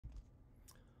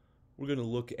We're going to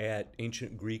look at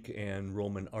ancient Greek and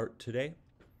Roman art today,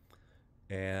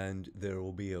 and there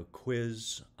will be a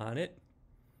quiz on it.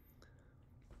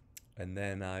 And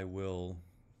then I will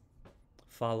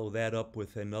follow that up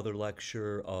with another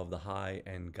lecture of the High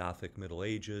and Gothic Middle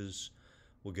Ages.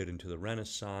 We'll get into the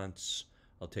Renaissance.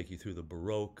 I'll take you through the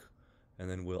Baroque, and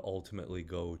then we'll ultimately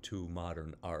go to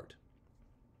modern art.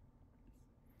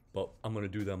 But I'm going to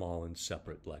do them all in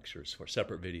separate lectures, for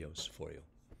separate videos for you.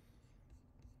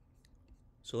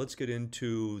 So let's get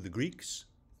into the Greeks.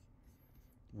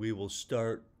 We will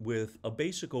start with a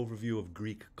basic overview of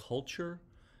Greek culture,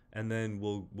 and then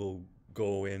we'll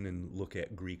go in and look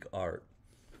at Greek art.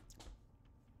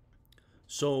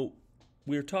 So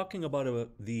we're talking about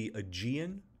the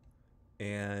Aegean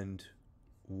and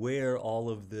where all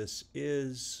of this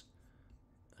is.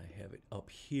 I have it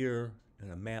up here in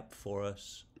a map for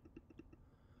us.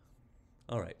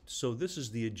 All right, so this is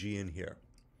the Aegean here.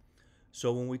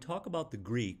 So when we talk about the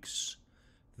Greeks,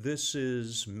 this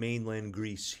is mainland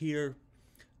Greece here.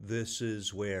 This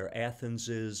is where Athens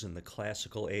is in the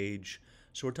classical age.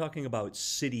 So we're talking about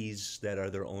cities that are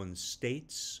their own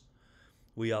states.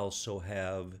 We also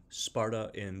have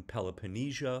Sparta in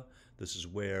Peloponnesia. This is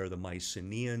where the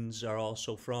Mycenaeans are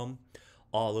also from.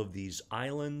 All of these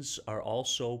islands are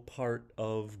also part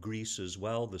of Greece as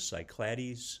well, the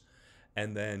Cyclades.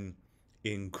 And then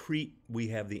in Crete, we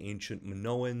have the ancient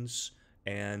Minoans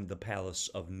and the Palace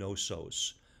of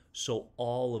Knossos. So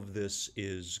all of this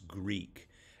is Greek.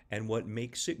 And what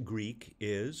makes it Greek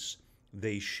is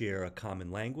they share a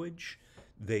common language,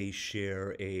 they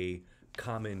share a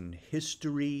common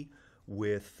history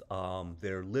with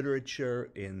their literature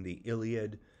in the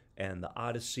Iliad and the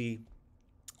Odyssey,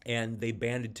 and they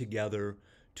banded together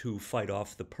to fight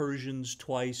off the Persians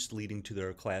twice, leading to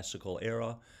their classical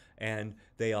era, and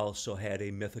they also had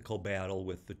a mythical battle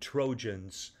with the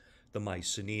Trojans, the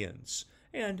Mycenaeans,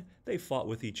 and they fought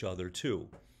with each other too.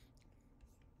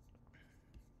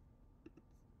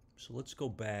 So let's go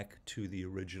back to the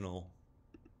original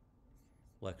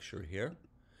lecture here.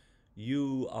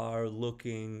 You are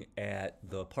looking at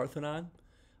the Parthenon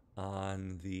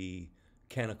on the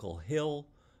Canonical Hill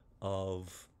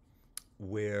of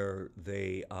where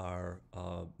they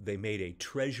made a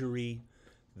treasury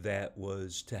that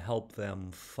was to help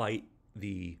them fight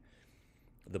the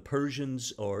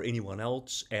Persians or anyone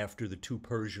else after the two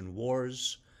Persian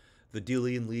wars. The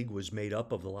Delian League was made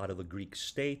up of a lot of the Greek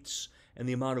states, and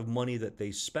the amount of money that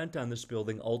they spent on this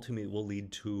building ultimately will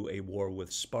lead to a war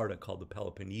with Sparta called the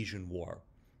Peloponnesian War.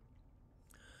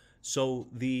 So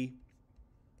the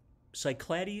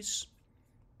Cyclades,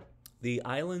 the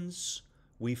islands,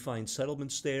 we find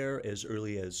settlements there as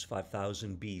early as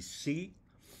 5000 BC.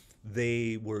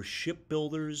 They were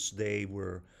shipbuilders. They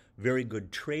were very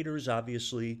good traders,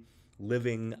 obviously,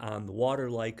 living on the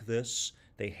water like this.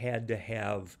 They had to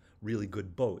have really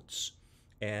good boats.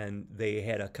 And they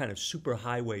had a kind of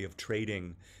superhighway of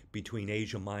trading between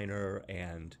Asia Minor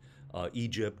and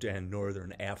Egypt and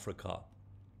northern Africa.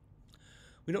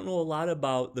 We don't know a lot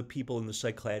about the people in the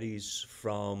Cyclades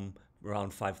from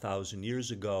around 5,000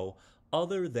 years ago,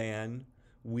 other than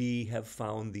we have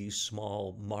found these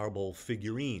small marble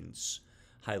figurines,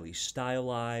 highly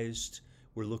stylized.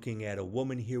 We're looking at a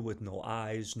woman here with no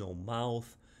eyes, no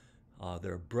mouth,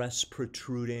 their breasts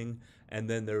protruding, and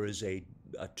then there is a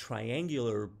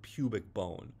triangular pubic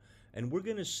bone. And we're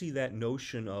going to see that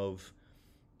notion of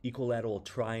equilateral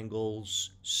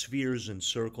triangles, spheres and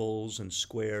circles and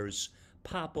squares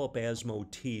pop up as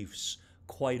motifs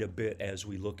quite a bit as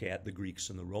we look at the Greeks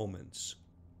and the Romans.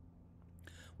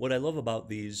 What I love about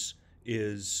these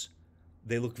is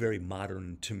they look very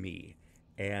modern to me,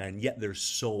 and yet they're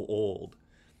so old.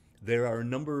 There are a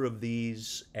number of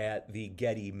these at the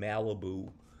Getty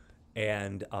Malibu,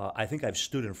 and I think I've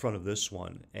stood in front of this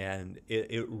one, and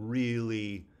it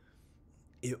really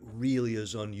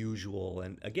is unusual.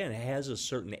 And again, it has a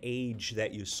certain age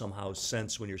that you somehow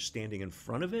sense when you're standing in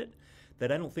front of it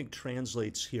that I don't think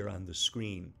translates here on the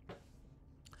screen.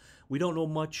 We don't know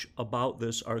much about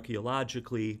this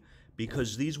archaeologically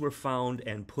because these were found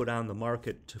and put on the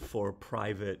market for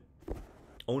private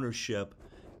ownership,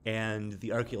 and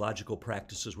the archaeological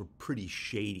practices were pretty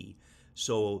shady.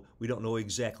 So we don't know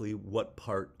exactly what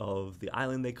part of the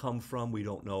island they come from. We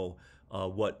don't know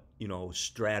what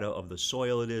strata of the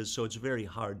soil it is. So it's very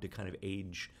hard to kind of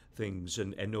age things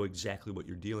and know exactly what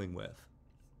you're dealing with.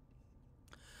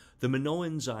 The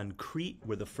Minoans on Crete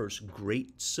were the first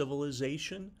great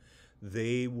civilization.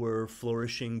 They were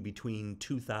flourishing between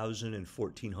 2000 and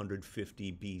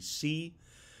 1450 BC.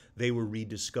 They were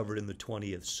rediscovered in the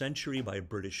 20th century by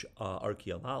British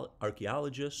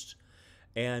archaeologists.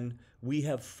 And we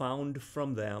have found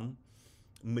from them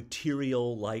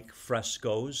material like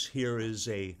frescoes. Here is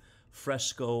a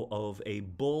fresco of a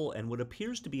bull and what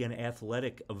appears to be an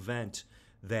athletic event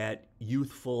that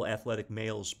youthful athletic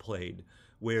males played,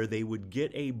 where they would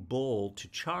get a bull to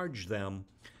charge them,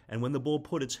 and when the bull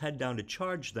put its head down to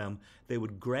charge them, they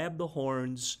would grab the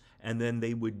horns and then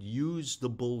they would use the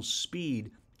bull's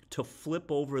speed to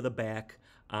flip over the back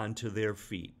onto their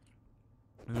feet.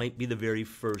 It might be the very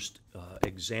first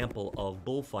example of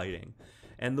bullfighting.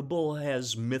 And the bull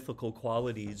has mythical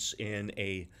qualities in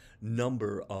a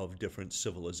number of different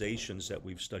civilizations that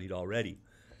we've studied already.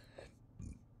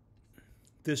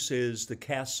 This is the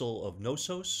castle of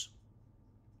Knossos.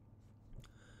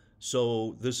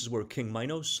 So this is where King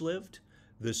Minos lived.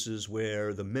 This is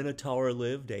where the Minotaur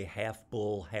lived, a half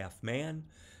bull, half man.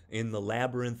 In the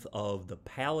labyrinth of the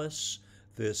palace,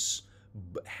 this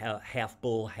half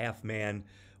bull, half man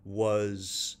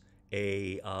was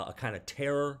a kind of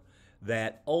terror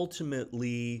that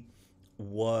ultimately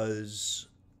was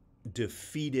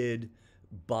defeated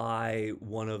by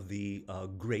one of the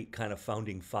great kind of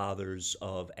founding fathers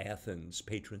of Athens,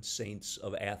 patron saints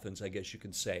of Athens, I guess you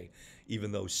could say,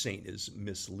 even though saint is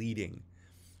misleading.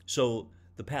 So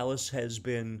the palace has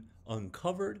been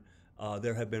uncovered.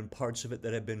 There have been parts of it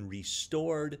that have been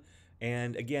restored,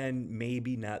 and again,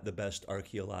 maybe not the best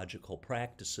archaeological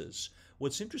practices.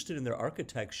 What's interesting in their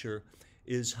architecture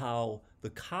is how the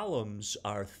columns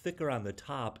are thicker on the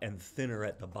top and thinner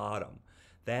at the bottom.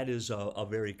 That is a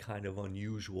very kind of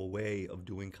unusual way of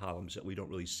doing columns that we don't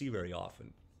really see very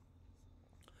often.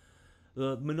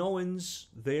 The Minoans,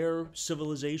 their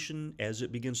civilization, as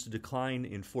it begins to decline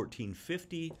in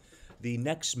 1450, the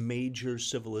next major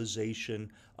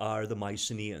civilization are the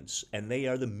Mycenaeans, and they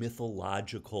are the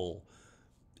mythological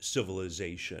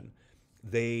civilization.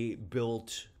 They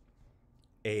built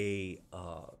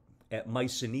at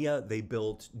Mycenae, they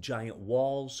built giant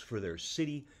walls for their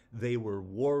city. They were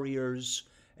warriors,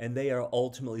 and they are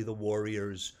ultimately the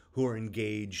warriors who are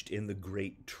engaged in the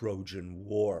Great Trojan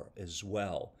War as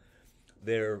well.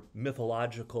 Their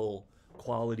mythological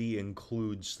quality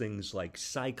includes things like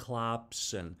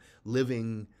Cyclops and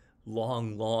living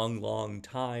long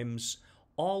times,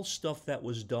 all stuff that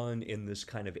was done in this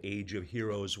kind of age of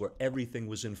heroes where everything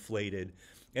was inflated.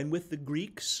 And with the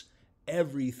Greeks,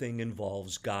 everything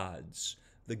involves gods.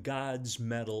 The gods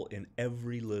meddle in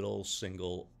every little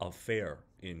single affair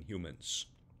in humans.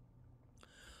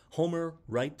 Homer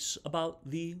writes about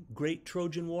the Great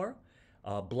Trojan War.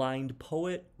 A blind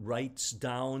poet writes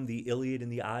down the Iliad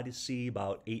and the Odyssey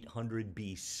about 800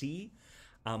 BC.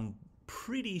 I'm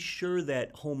pretty sure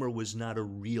that Homer was not a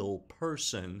real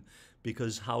person,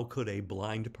 because how could a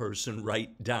blind person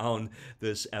write down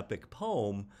this epic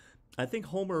poem? I think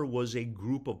Homer was a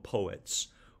group of poets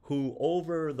who,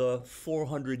 over the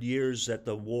 400 years that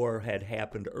the war had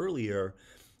happened earlier,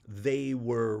 they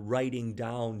were writing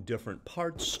down different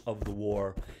parts of the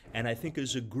war, and I think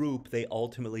as a group they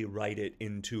ultimately write it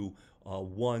into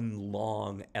one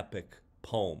long epic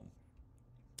poem.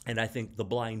 And I think the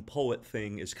blind poet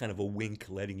thing is kind of a wink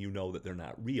letting you know that they're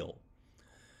not real.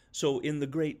 So in the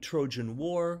Great Trojan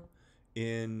War,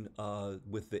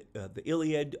 with the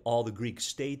Iliad, all the Greek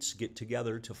states get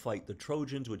together to fight the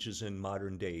Trojans, which is in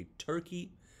modern-day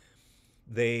Turkey.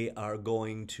 They are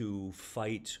going to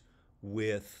fight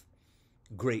with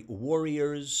great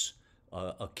warriors,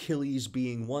 Achilles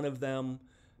being one of them,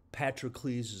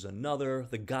 Patroclus is another.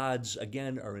 The gods,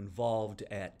 again, are involved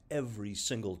at every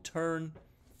single turn.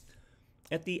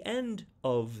 At the end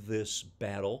of this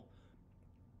battle,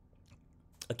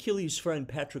 Achilles' friend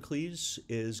Patroclus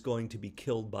is going to be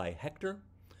killed by Hector.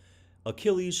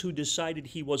 Achilles, who decided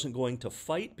he wasn't going to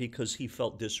fight because he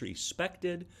felt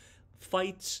disrespected,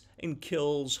 fights and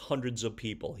kills hundreds of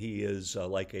people. He is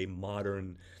like a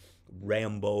modern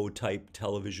Rambo-type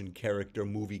television character,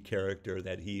 movie character,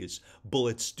 that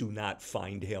bullets do not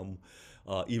find him,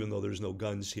 even though there's no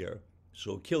guns here.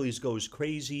 So Achilles goes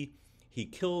crazy. He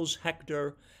kills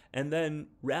Hector, and then,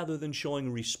 rather than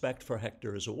showing respect for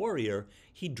Hector as a warrior,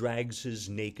 he drags his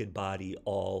naked body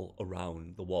all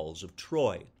around the walls of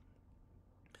Troy.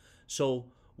 So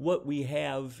what we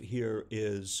have here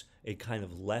is a kind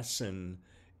of lesson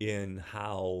in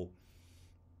how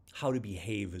to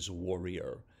behave as a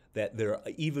warrior, that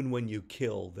even when you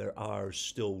kill, there are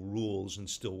still rules and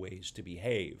still ways to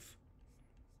behave.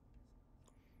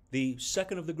 The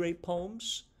second of the great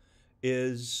poems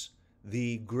is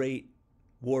the great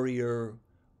warrior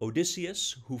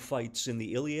Odysseus, who fights in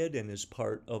the Iliad and is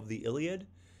part of the Iliad.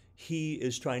 He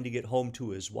is trying to get home to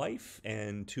his wife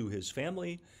and to his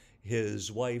family.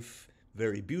 His wife,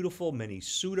 very beautiful, many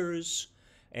suitors,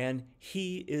 and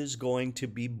he is going to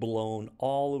be blown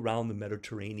all around the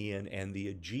Mediterranean and the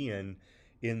Aegean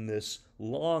in this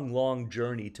long, long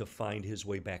journey to find his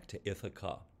way back to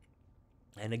Ithaca.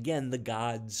 And again, the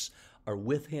gods are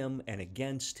with him and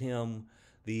against him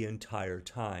the entire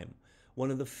time.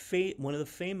 One of the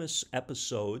famous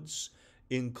episodes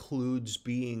includes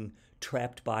being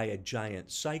trapped by a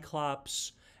giant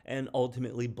cyclops and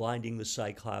ultimately blinding the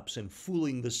cyclops and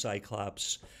fooling the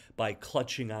cyclops by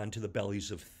clutching onto the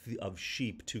bellies of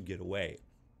sheep to get away.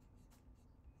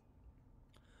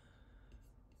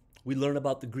 We learn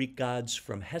about the Greek gods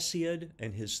from Hesiod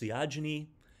and his Theogony.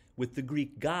 With the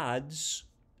Greek gods,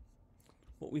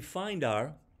 what we find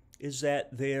is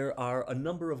that there are a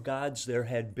number of gods. There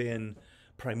had been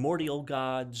primordial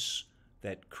gods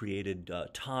that created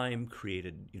time,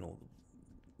 created,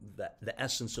 the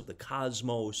essence of the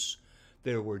cosmos.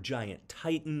 There were giant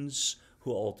titans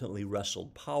who ultimately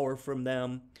wrestled power from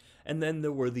them. And then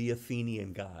there were the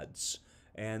Athenian gods.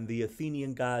 And the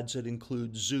Athenian gods that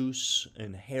include Zeus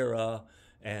and Hera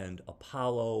and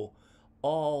Apollo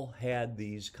all had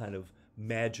these kind of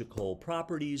magical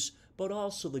properties, but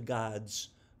also the gods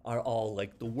are all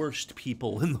like the worst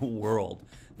people in the world.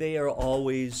 They are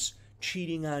always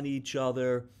cheating on each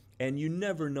other, and you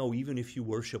never know, even if you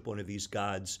worship one of these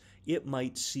gods, it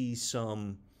might see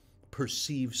some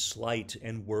perceived slight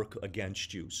and work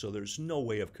against you. So there's no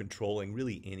way of controlling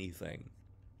really anything.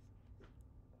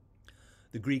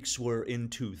 The Greeks were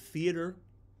into theater.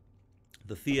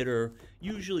 The theater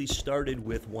usually started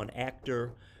with one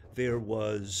actor. There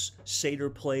was satyr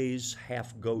plays,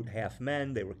 half goat, half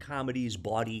men. They were comedies,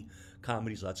 bawdy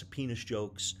comedies, lots of penis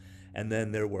jokes. And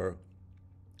then there were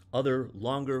other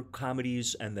longer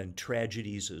comedies and then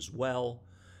tragedies as well.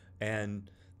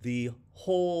 And the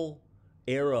whole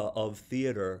era of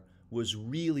theater was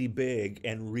really big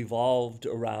and revolved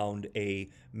around a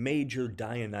major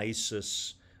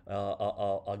Dionysus,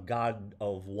 a god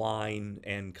of wine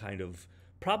and kind of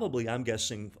probably, I'm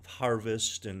guessing,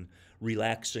 harvest and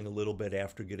relaxing a little bit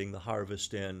after getting the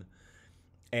harvest in.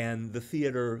 And the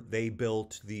theater, they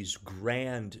built these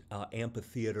grand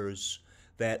amphitheaters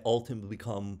that ultimately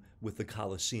become, with the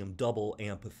Colosseum, double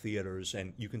amphitheaters,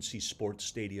 and you can see sports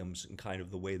stadiums in kind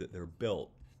of the way that they're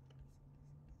built.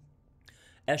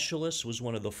 Aeschylus was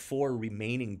one of the 4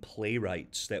 remaining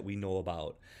playwrights that we know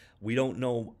about. We don't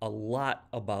know a lot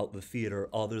about the theater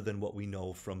other than what we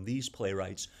know from these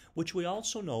playwrights, which we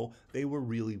also know they were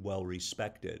really well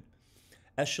respected.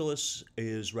 Aeschylus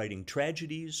is writing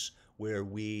tragedies where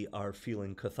we are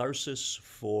feeling catharsis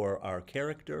for our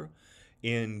character.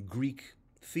 In Greek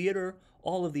theater,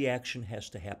 all of the action has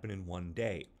to happen in one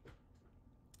day.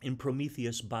 In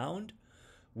Prometheus Bound,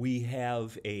 we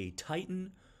have a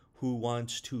Titan who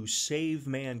wants to save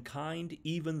mankind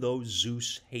even though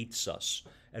Zeus hates us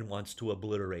and wants to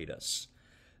obliterate us.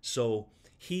 So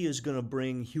he is going to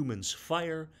bring humans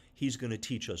fire. He's going to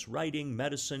teach us writing,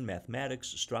 medicine,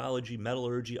 mathematics, astrology,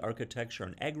 metallurgy, architecture,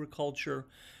 and agriculture.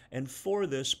 And for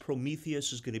this,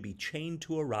 Prometheus is going to be chained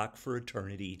to a rock for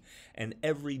eternity and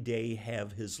every day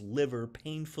have his liver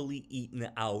painfully eaten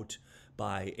out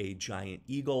by a giant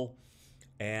eagle.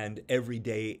 And every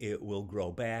day it will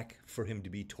grow back for him to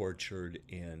be tortured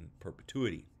in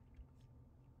perpetuity.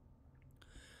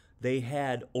 They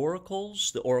had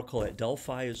oracles. The oracle at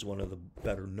Delphi is one of the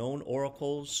better known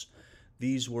oracles.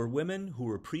 These were women who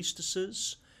were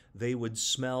priestesses. They would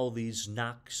smell these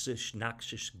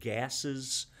noxious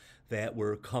gases that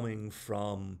were coming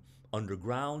from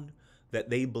underground that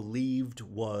they believed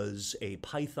was a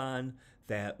python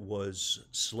that was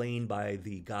slain by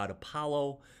the god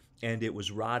Apollo, and it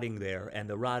was rotting there. And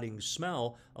the rotting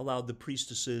smell allowed the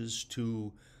priestesses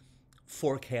to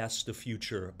forecast the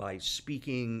future by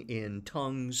speaking in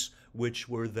tongues, which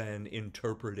were then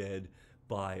interpreted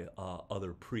by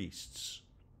other priests.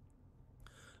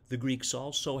 The Greeks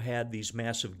also had these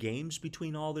massive games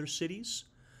between all their cities,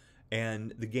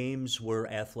 and the games were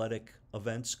athletic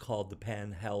events called the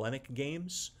Pan-Hellenic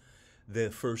Games. The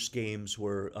first games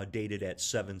were dated at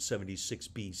 776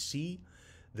 BC.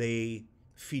 They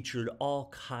featured all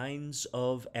kinds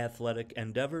of athletic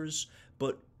endeavors,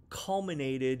 but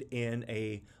culminated in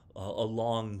a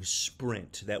long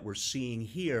sprint that we're seeing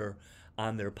here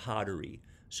on their pottery.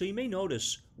 So you may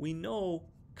notice we know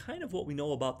kind of what we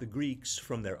know about the Greeks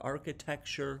from their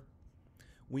architecture.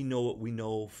 We know what we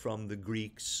know from the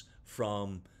Greeks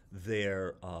from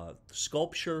their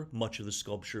sculpture, much of the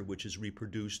sculpture which is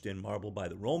reproduced in marble by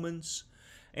the Romans,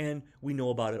 and we know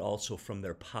about it also from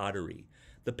their pottery.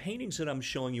 The paintings that I'm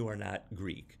showing you are not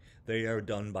Greek. They are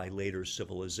done by later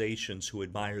civilizations who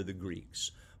admire the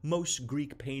Greeks. most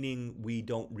Greek painting, we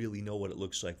don't really know what it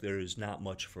looks like. There is not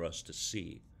much for us to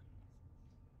see.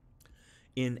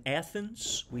 In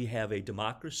Athens, we have a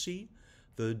democracy.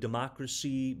 The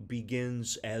democracy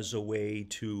begins as a way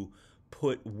to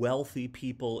put wealthy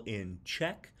people in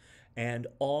check, and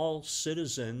all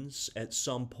citizens at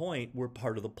some point were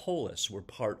part of the polis, were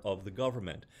part of the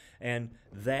government. And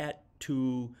that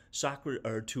to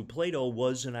Plato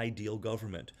was an ideal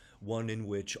government, one in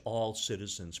which all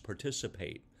citizens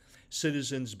participate.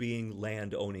 Citizens being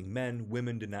land-owning men,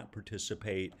 women did not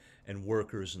participate, and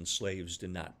workers and slaves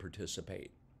did not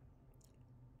participate.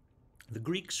 The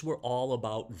Greeks were all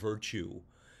about virtue,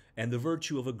 and the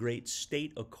virtue of a great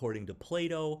state, according to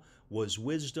Plato, was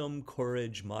wisdom,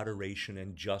 courage, moderation,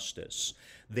 and justice.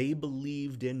 They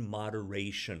believed in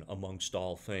moderation amongst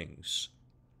all things.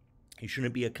 You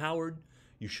shouldn't be a coward,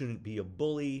 you shouldn't be a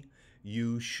bully,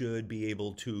 you should be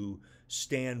able to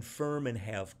stand firm and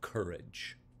have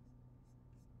courage.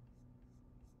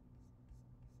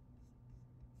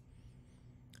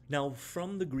 Now,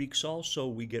 from the Greeks also,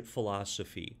 we get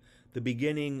philosophy, the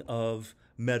beginning of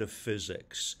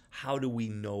metaphysics. How do we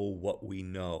know what we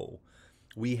know?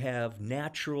 We have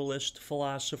naturalist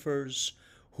philosophers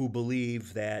who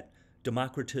believe that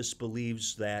Democritus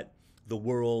believes that the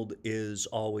world is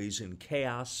always in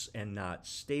chaos and not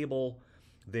stable.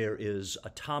 There is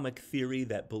atomic theory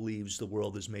that believes the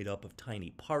world is made up of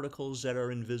tiny particles that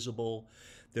are invisible.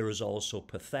 There is also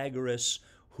Pythagoras,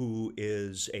 who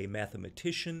is a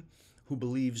mathematician who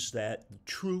believes that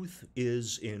truth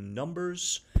is in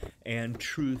numbers and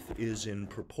truth is in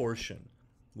proportion,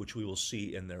 which we will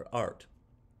see in their art.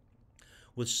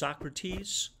 With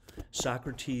Socrates,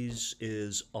 Socrates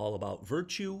is all about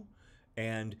virtue,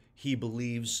 and he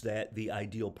believes that the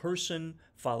ideal person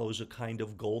follows a kind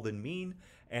of golden mean,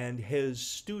 and his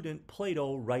student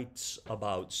Plato writes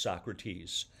about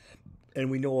Socrates. And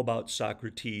we know about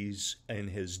Socrates and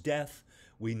his death.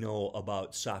 We know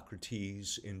about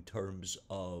Socrates in terms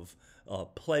of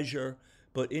pleasure,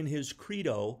 but in his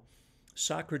credo,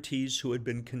 Socrates, who had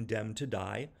been condemned to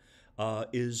die,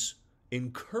 is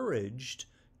encouraged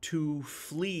to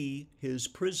flee his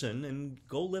prison and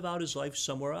go live out his life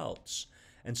somewhere else.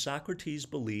 And Socrates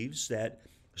believes that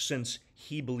since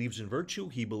he believes in virtue,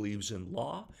 he believes in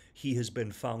law, he has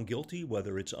been found guilty,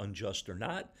 whether it's unjust or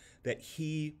not, that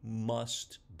he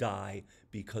must die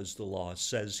because the law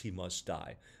says he must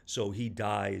die. So he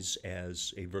dies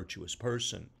as a virtuous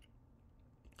person.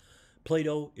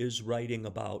 Plato is writing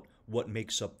about what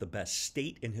makes up the best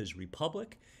state in his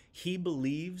republic. He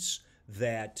believes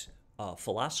that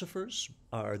philosophers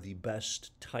are the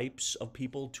best types of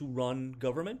people to run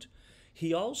government.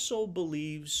 He also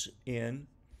believes in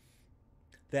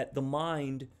that the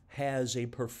mind has a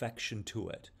perfection to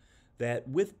it, that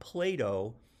with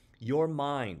Plato, your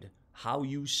mind, how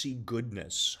you see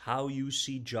goodness, how you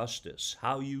see justice,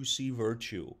 how you see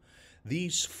virtue,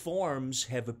 these forms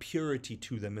have a purity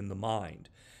to them in the mind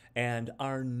and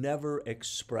are never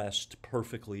expressed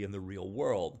perfectly in the real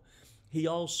world. He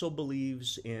also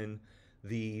believes in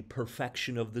the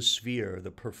perfection of the sphere, the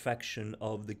perfection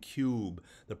of the cube,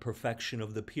 the perfection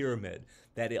of the pyramid,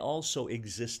 that it also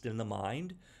exist in the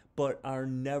mind, but are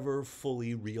never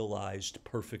fully realized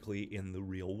perfectly in the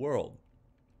real world.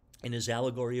 In his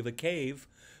allegory of a cave,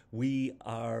 we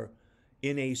are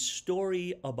in a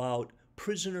story about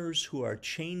prisoners who are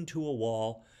chained to a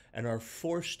wall and are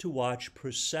forced to watch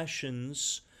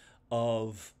processions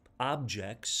of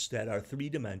objects that are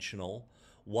three-dimensional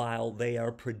while they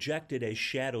are projected as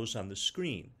shadows on the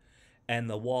screen and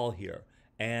the wall here.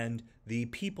 And the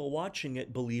people watching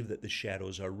it believe that the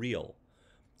shadows are real.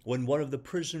 When one of the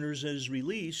prisoners is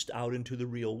released out into the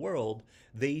real world,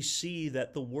 they see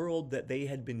that the world that they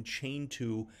had been chained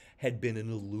to had been an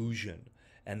illusion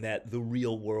and that the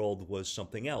real world was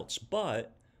something else.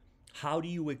 But how do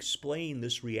you explain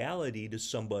this reality to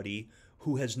somebody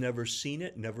who has never seen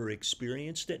it, never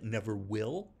experienced it, never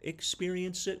will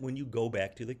experience it when you go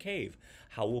back to the cave?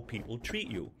 How will people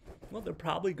treat you? Well, they're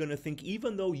probably going to think,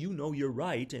 even though you know you're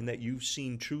right and that you've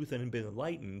seen truth and been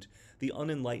enlightened, the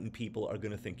unenlightened people are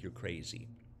going to think you're crazy.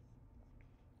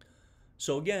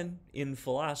 So again, in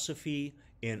philosophy,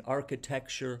 in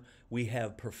architecture, we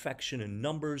have perfection in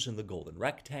numbers in the golden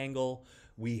rectangle.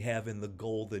 We have in the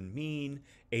golden mean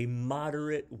a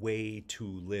moderate way to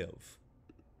live.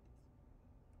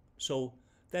 So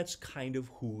that's kind of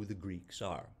who the Greeks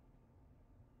are.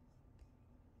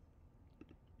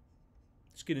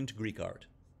 Let's get into Greek art.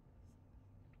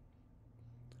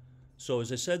 So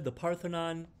as I said, the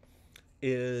Parthenon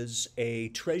is a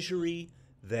treasury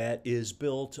that is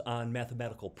built on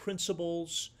mathematical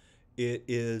principles. It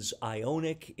is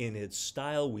Ionic in its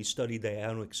style. We studied the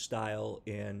Ionic style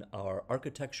in our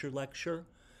architecture lecture.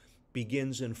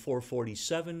 Begins in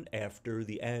 447 after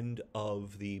the end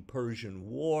of the Persian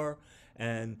War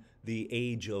and the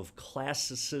age of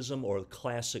classicism or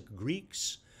classic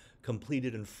Greeks,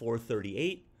 completed in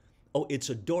 438. Oh, it's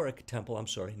a Doric temple, I'm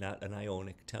sorry, not an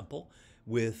Ionic temple,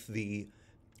 with the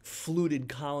fluted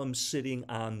columns sitting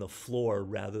on the floor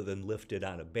rather than lifted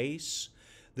on a base.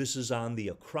 This is on the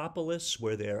Acropolis,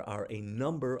 where there are a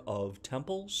number of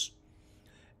temples.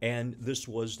 And this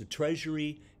was the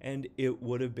treasury, and it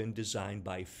would have been designed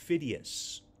by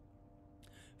Phidias.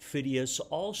 Phidias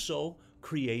also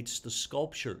creates the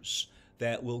sculptures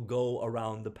that will go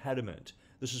around the pediment.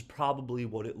 This is probably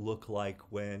what it looked like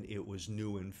when it was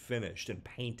new and finished and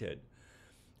painted.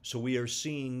 So we are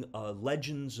seeing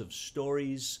legends of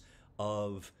stories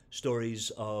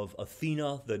of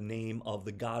Athena, the name of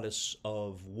the goddess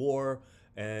of war,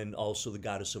 and also the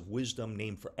goddess of wisdom,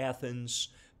 named for Athens,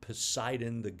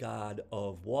 Poseidon, the god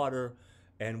of water,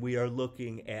 and we are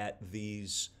looking at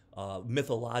these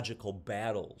mythological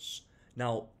battles.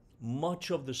 Now, much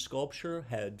of the sculpture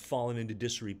had fallen into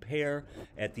disrepair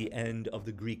at the end of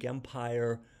the Greek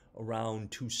Empire around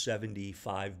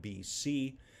 275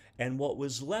 BC, and what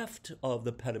was left of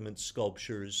the pediment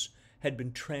sculptures had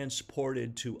been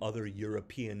transported to other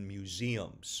European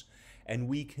museums. And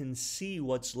we can see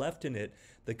what's left in it,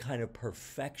 the kind of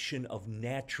perfection of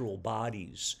natural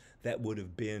bodies that would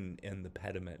have been in the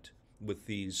pediment, with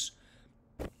these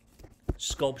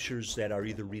sculptures that are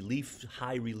either relief,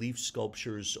 high relief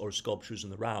sculptures or sculptures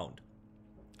in the round.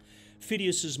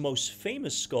 Phidias's most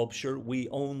famous sculpture we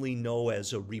only know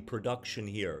as a reproduction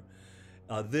here.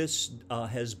 This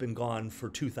has been gone for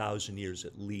 2,000 years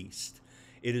at least.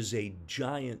 It is a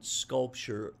giant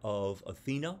sculpture of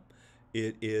Athena.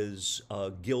 It is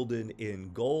gilded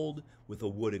in gold with a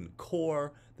wooden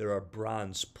core. There are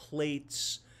bronze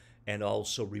plates and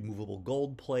also removable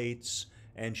gold plates.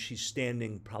 And she's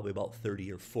standing probably about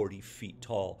 30 or 40 feet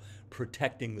tall,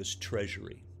 protecting this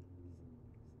treasury.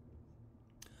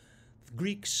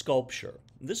 Greek sculpture.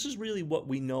 This is really what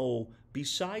we know.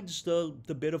 Besides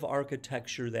the bit of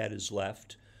architecture that is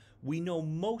left, we know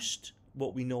most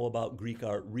what we know about Greek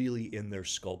art really in their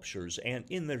sculptures and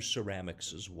in their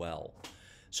ceramics as well.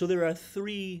 So there are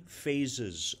three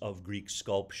phases of Greek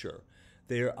sculpture.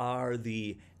 There are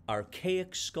the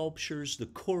archaic sculptures, the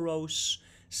kouros,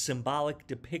 symbolic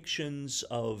depictions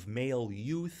of male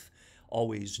youth,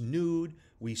 always nude.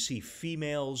 We see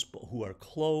females who are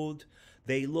clothed.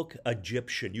 They look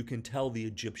Egyptian. You can tell the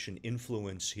Egyptian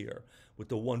influence here, with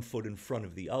the one foot in front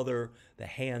of the other, the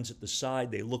hands at the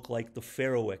side. They look like the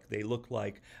Pharaohic. They look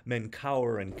like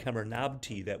Menkaure and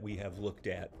Khmerabti that we have looked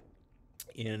at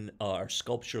in our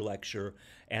sculpture lecture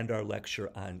and our lecture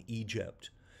on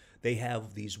Egypt. They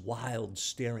have these wild,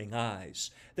 staring eyes.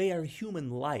 They are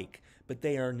human-like, but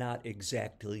they are not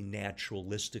exactly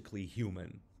naturalistically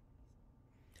human.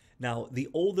 Now, the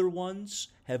older ones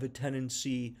have a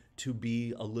tendency to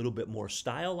be a little bit more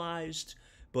stylized,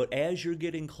 but as you're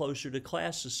getting closer to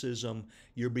classicism,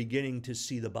 you're beginning to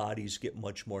see the bodies get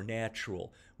much more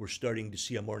natural. We're starting to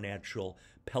see a more natural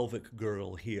pelvic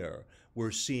girdle here.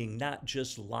 We're seeing not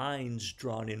just lines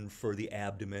drawn in for the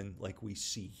abdomen like we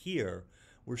see here.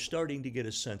 We're starting to get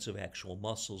a sense of actual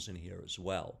muscles in here as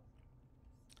well.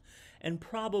 And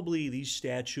probably these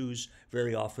statues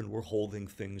very often were holding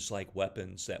things like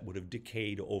weapons that would have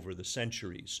decayed over the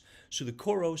centuries. So the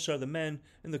kouros are the men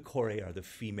and the kore are the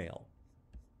female.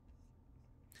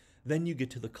 Then you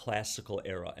get to the classical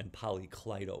era and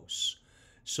Polykleitos.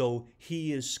 So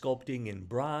he is sculpting in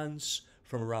bronze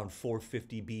from around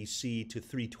 450 BC to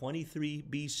 323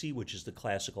 BC, which is the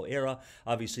classical era.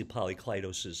 Obviously,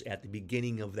 Polykleitos is at the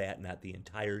beginning of that, not the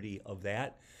entirety of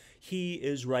that. He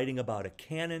is writing about a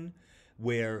canon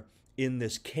where in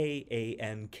this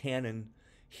Kan canon,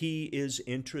 he is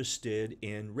interested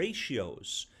in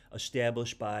ratios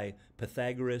established by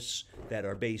Pythagoras that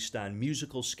are based on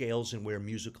musical scales and where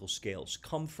musical scales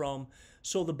come from.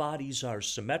 So the bodies are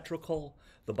symmetrical,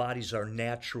 the bodies are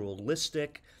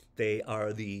naturalistic, they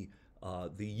are the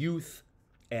youth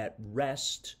at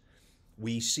rest.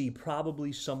 We see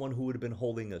probably someone who would have been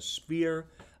holding a spear.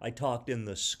 I talked in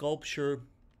the sculpture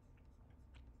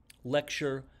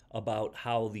lecture about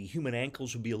how the human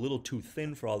ankles would be a little too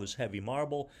thin for all this heavy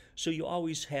marble. So you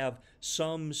always have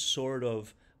some sort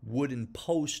of wooden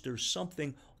post or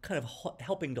something kind of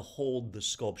helping to hold the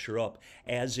sculpture up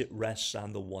as it rests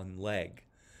on the one leg.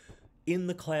 In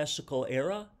the classical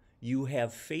era, you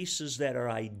have faces that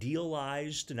are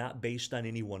idealized, not based on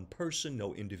any one person,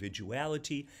 no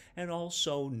individuality, and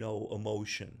also no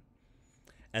emotion.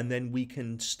 and then we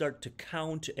can start to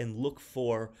count and look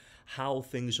for how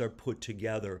things are put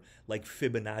together, like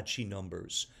Fibonacci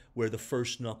numbers, where the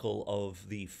first knuckle of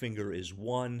the finger is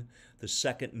 1, the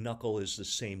second knuckle is the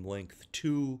same length,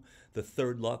 2, the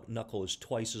third knuckle is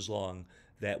twice as long,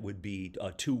 that would be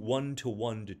 1 to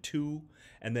 1 to 2,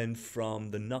 and then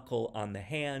from the knuckle on the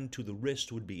hand to the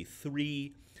wrist would be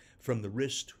 3, from the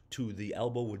wrist to the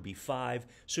elbow would be 5.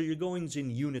 So you're going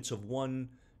in units of 1,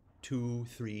 2,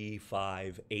 3,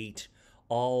 5, 8,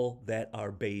 all that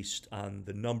are based on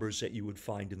the numbers that you would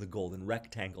find in the golden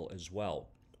rectangle as well.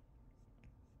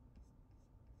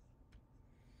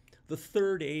 The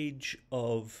third age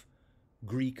of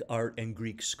Greek art and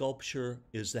Greek sculpture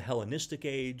is the Hellenistic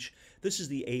age. This is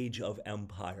the age of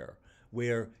empire,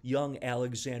 where young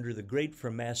Alexander the Great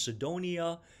from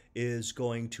Macedonia is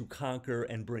going to conquer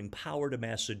and bring power to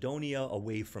Macedonia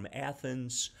away from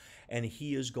Athens, and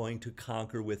he is going to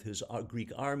conquer with his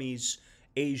Greek armies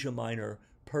Asia Minor,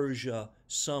 Persia,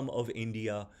 some of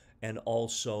India, and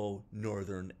also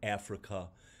northern Africa.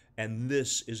 And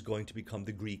this is going to become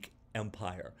the Greek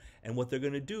Empire. And what they're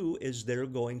going to do is they're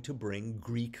going to bring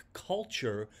Greek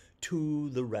culture to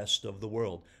the rest of the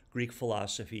world. Greek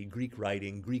philosophy, Greek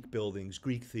writing, Greek buildings,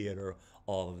 Greek theater,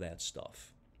 all of that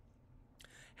stuff.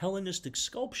 Hellenistic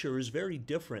sculpture is very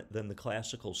different than the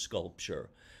classical sculpture.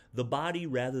 The body,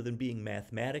 rather than being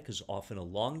mathematic, is often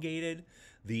elongated.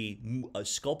 The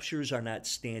sculptures are not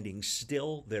standing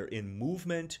still, they're in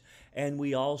movement, and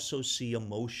we also see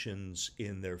emotions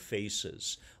in their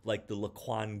faces, like the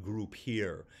Laquan group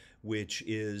here, which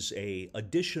is an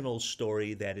additional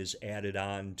story that is added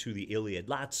on to the Iliad.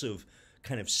 Lots of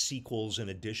kind of sequels and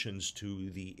additions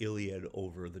to the Iliad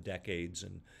over the decades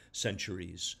and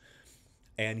centuries.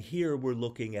 And here we're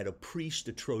looking at a priest,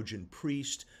 a Trojan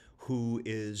priest, who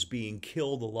is being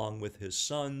killed along with his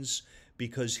sons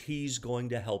because he's going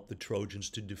to help the Trojans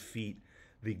to defeat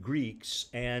the Greeks,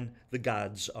 and the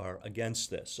gods are against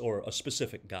this, or a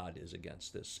specific god is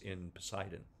against this in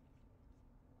Poseidon.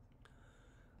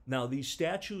 Now, these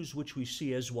statues, which we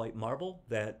see as white marble,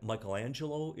 that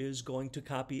Michelangelo is going to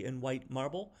copy in white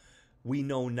marble, we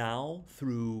know now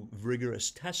through rigorous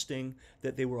testing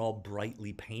that they were all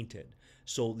brightly painted.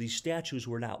 So these statues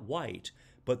were not white,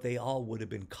 but they all would have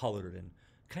been colored and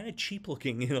kind of cheap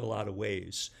looking in a lot of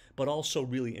ways, but also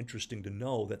really interesting to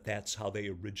know that that's how they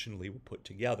originally were put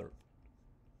together.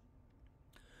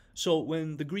 So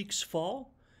when the Greeks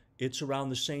fall, it's around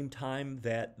the same time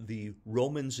that the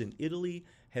Romans in Italy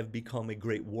have become a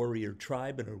great warrior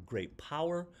tribe and a great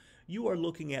power. You are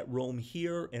looking at Rome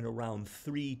here in around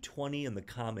 320 in the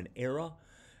Common Era,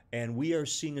 and we are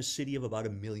seeing a city of about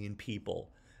 1 million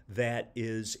people that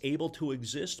is able to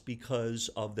exist because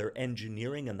of their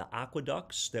engineering and the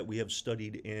aqueducts that we have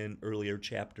studied in earlier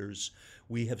chapters.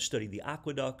 We have studied the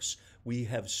aqueducts, we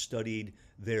have studied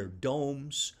their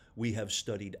domes, we have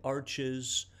studied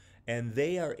arches, and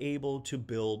they are able to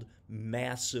build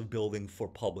massive building for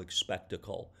public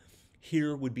spectacle.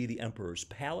 Here would be the Emperor's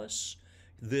Palace.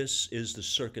 This is the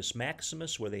Circus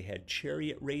Maximus, where they had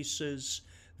chariot races.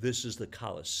 This is the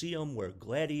Colosseum, where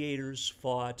gladiators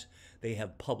fought. They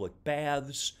have public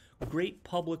baths, great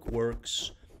public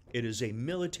works. It is a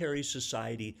military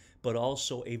society, but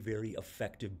also a very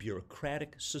effective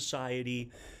bureaucratic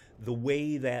society. The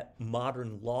way that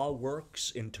modern law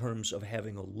works in terms of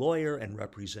having a lawyer and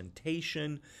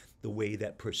representation, the way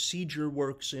that procedure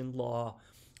works in law,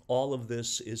 all of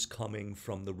this is coming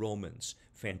from the Romans.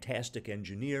 Fantastic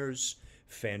engineers,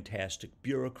 fantastic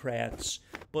bureaucrats,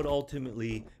 but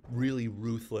ultimately really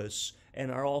ruthless, and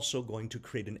are also going to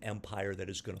create an empire that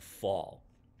is going to fall.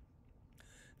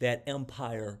 That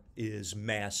empire is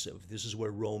massive. This is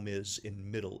where Rome is in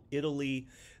Middle Italy.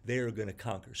 They're going to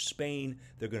conquer Spain.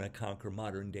 They're going to conquer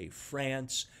modern-day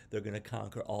France. They're going to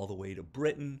conquer all the way to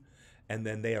Britain. And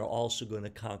then they are also going to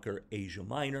conquer Asia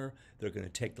Minor. They're going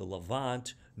to take the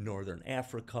Levant, northern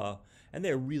Africa, and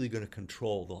they're really going to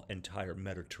control the entire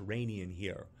Mediterranean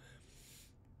here.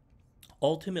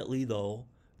 Ultimately, though,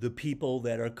 the people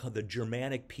that are the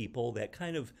Germanic people that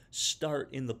kind of start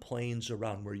in the plains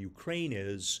around where Ukraine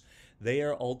is, they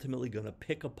are ultimately going to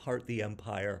pick apart the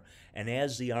empire, and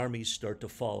as the armies start to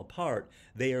fall apart,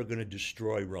 they are going to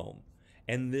destroy Rome.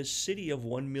 And this city of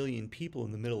 1 million people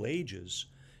in the Middle Ages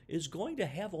is going to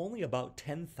have only about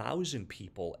 10,000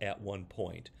 people at one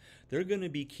point. They're going to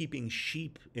be keeping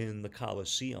sheep in the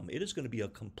Colosseum. It is going to be a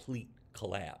complete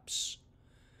collapse.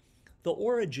 The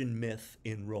origin myth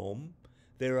in Rome,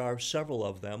 there are several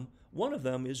of them. One of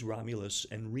them is Romulus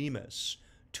and Remus,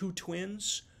 two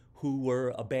twins who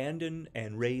were abandoned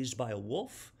and raised by a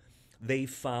wolf. They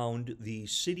found the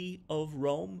city of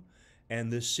Rome,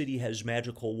 And this city has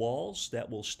magical walls that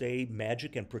will stay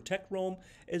magic and protect Rome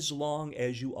as long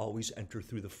as you always enter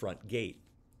through the front gate.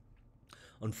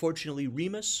 Unfortunately,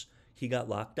 Remus, he got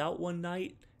locked out one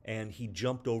night and he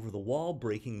jumped over the wall,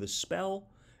 breaking the spell,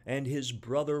 and his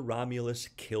brother Romulus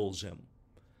kills him.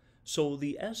 So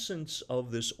the essence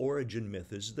of this origin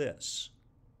myth is this: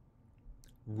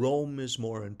 Rome is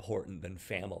more important than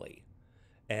family.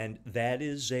 And that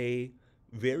is a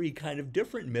very kind of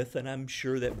different myth, and I'm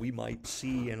sure that we might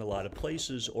see in a lot of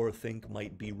places or think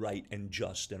might be right and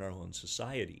just in our own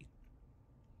society.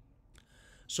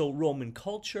 So Roman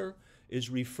culture is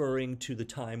referring to the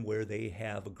time where they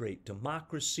have a great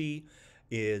democracy,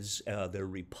 is their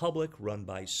republic run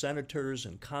by senators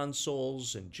and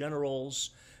consuls and generals,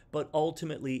 but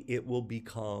ultimately it will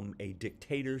become a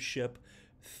dictatorship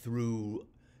through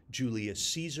Julius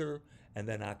Caesar, and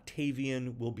then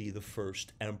Octavian will be the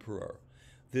first emperor.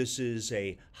 This is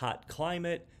a hot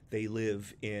climate. They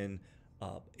live in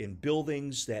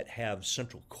buildings that have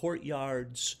central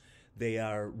courtyards. They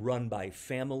are run by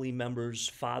family members,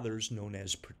 fathers known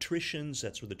as patricians.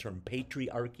 That's where the term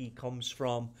patriarchy comes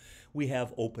from. We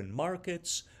have open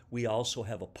markets. We also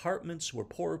have apartments where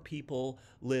poor people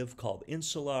live called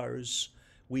insulars.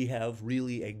 We have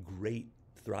really a great,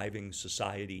 thriving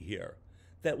society here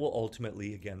that will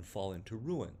ultimately, again, fall into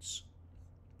ruins.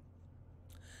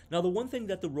 Now, the one thing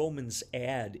that the Romans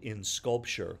add in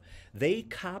sculpture, they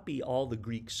copy all the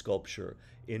Greek sculpture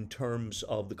in terms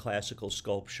of the classical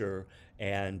sculpture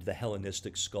and the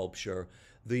Hellenistic sculpture.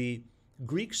 The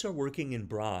Greeks are working in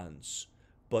bronze,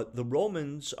 but the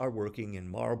Romans are working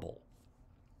in marble.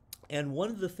 And one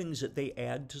of the things that they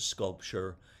add to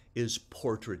sculpture is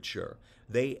portraiture.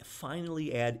 They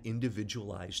finally add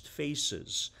individualized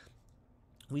faces.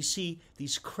 We see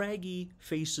these craggy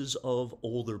faces of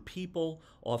older people,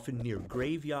 often near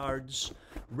graveyards,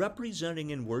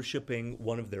 representing and worshiping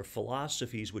one of their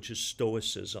philosophies, which is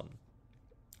Stoicism.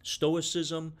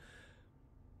 Stoicism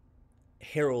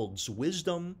heralds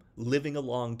wisdom, living a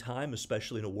long time,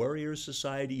 especially in a warrior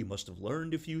society. You must have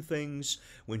learned a few things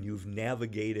when you've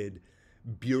navigated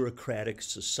bureaucratic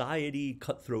society,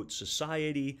 cutthroat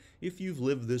society. If you've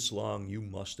lived this long, you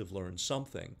must have learned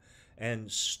something.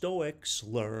 And Stoics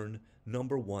learn,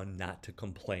 number one, not to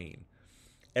complain.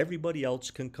 Everybody else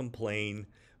can complain,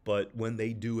 but when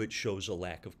they do, it shows a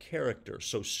lack of character.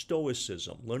 So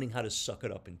Stoicism, learning how to suck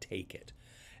it up and take it.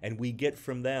 And we get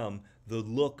from them the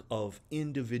look of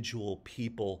individual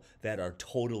people that are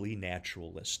totally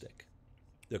naturalistic.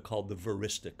 They're called the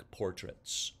veristic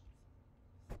portraits.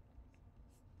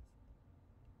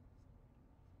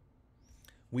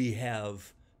 We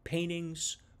have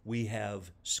paintings, we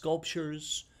have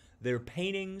sculptures. Their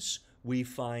paintings, we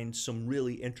find some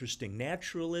really interesting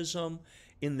naturalism.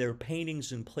 In their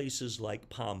paintings in places like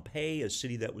Pompeii, a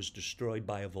city that was destroyed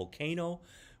by a volcano,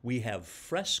 we have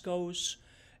frescoes.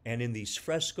 And in these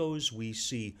frescoes, we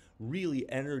see really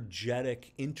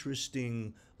energetic,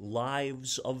 interesting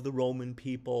lives of the Roman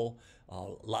people,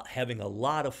 having a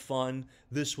lot of fun.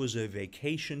 This was a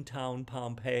vacation town,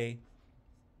 Pompeii.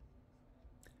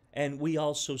 And we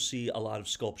also see a lot of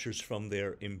sculptures from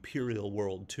their imperial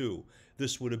world, too.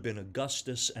 This would have been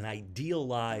Augustus, an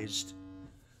idealized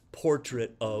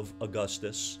portrait of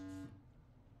Augustus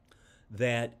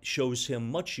that shows him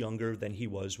much younger than he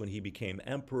was when he became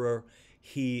emperor.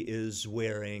 He is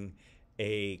wearing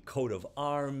a coat of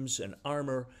arms and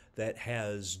armor that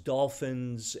has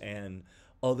dolphins and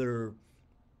other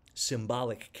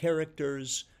symbolic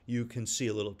characters. You can see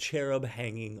a little cherub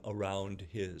hanging around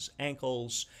his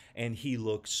ankles, and he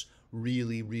looks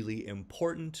really, really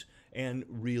important and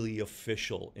really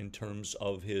official in terms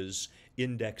of his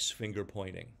index finger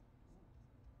pointing.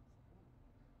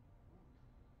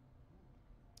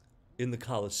 In the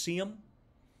Colosseum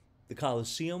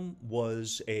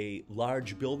was a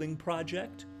large building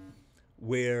project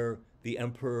where the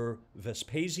Emperor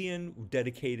Vespasian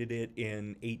dedicated it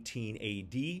in 18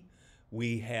 AD.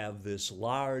 We have this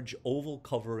large oval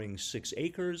covering 6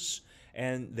 acres,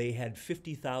 and they had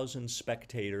 50,000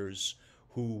 spectators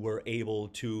who were able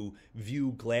to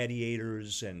view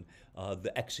gladiators and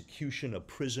the execution of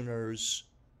prisoners.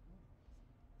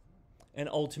 And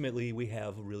ultimately, we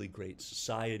have a really great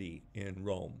society in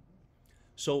Rome.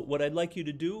 So what I'd like you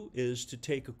to do is to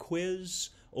take a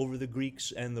quiz over the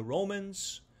Greeks and the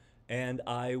Romans, and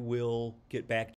I will get back